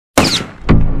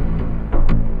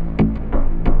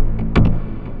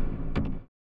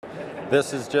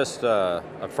This is just a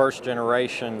first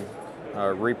generation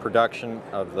reproduction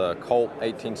of the Colt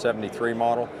 1873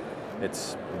 model.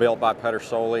 It's built by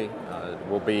Pedersoli.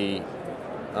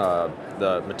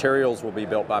 The materials will be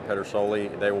built by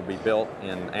Pedersoli. They will be built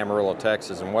in Amarillo,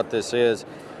 Texas. And what this is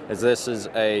this is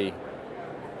the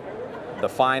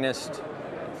finest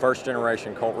first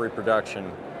generation Colt reproduction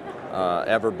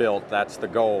ever built. That's the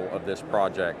goal of this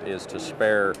project, is to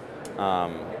spare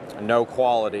no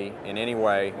quality in any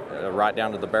way, right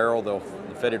down to the barrel. They'll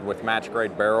be fitted with match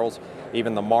grade barrels.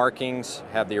 Even the markings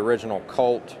have the original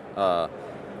Colt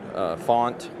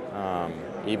font.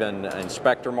 Even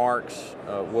inspector marks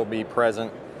will be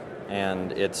present,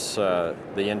 and the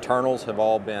internals have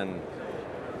all been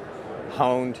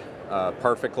honed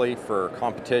perfectly for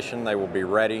competition. They will be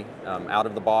ready out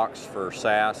of the box for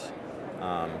SASS.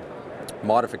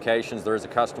 Modifications, there is a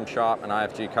custom shop, an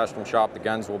IFG custom shop. The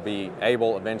guns will be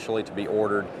able eventually to be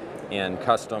ordered in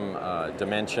custom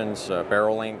dimensions,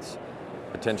 barrel lengths,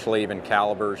 potentially even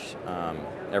calibers,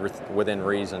 everything within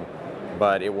reason.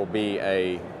 But it will be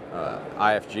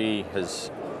IFG has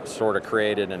sort of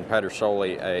created in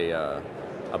Pedersoli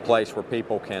a place where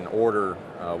people can order,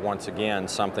 once again,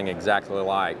 something exactly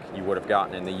like you would have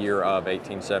gotten in the year of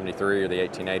 1873 or the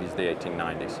 1880s, the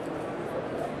 1890s.